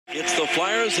It's the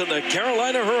Flyers and the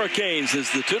Carolina Hurricanes as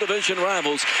the two division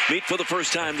rivals meet for the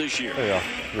first time this year. There you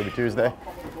go. Ruby Tuesday.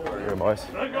 Here, boys.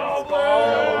 The Goblin!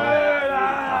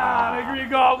 The Green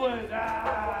Goblin!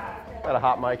 Got a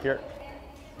hot mic here.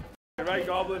 Right,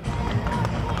 Goblin.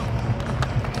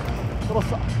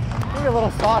 Maybe a little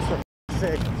sauce for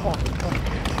sake. Oh.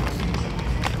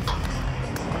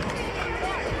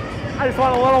 I just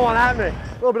want a little one at me.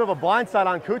 A little bit of a blindside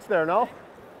on Coots there, no?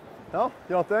 No?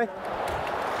 You don't think?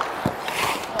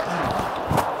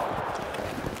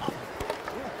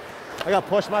 I got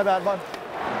pushed, my bad, bud.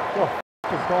 What the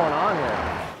f is going on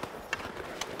here?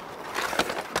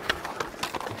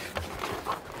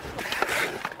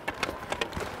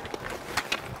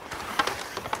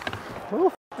 Who the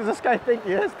f does this guy think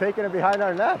he is taking it behind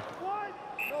our net? What?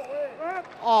 No way.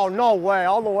 Oh, no way.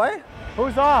 All the way?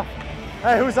 Who's off?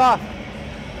 Hey, who's off?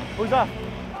 Who's off?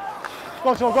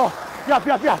 Go, Joe, go. Yup,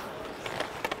 yup, yup.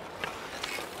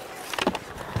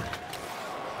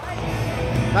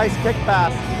 Nice kick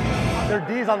pass. Their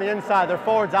D's on the inside, their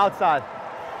forwards outside.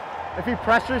 If he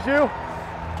pressures you,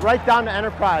 right down to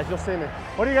Enterprise, you'll see me.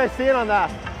 What are you guys seeing on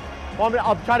that?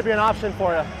 I'll try to be an option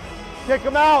for you. Kick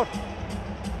him out.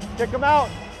 Kick him out.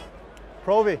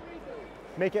 Provy,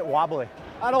 make it wobbly.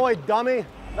 Out of the way, dummy.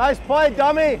 Nice play,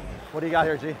 dummy. What do you got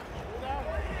here, G? You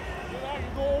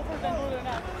go over, then go to the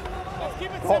net. Let's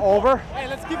keep it Go simple. over? Hey,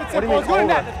 let's keep it What do simple. you mean Let's go to the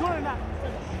net. over? Let's go to the net.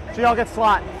 G, I'll get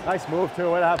slot. Nice move,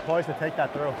 too. Way to have poise to take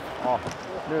that through. Oh,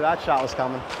 knew that shot was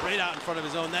coming. Right out in front of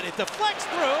his own net. It deflects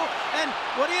through, and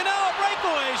what do you know?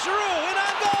 Breakaway. Giroux in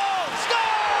on goal.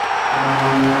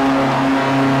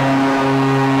 Score!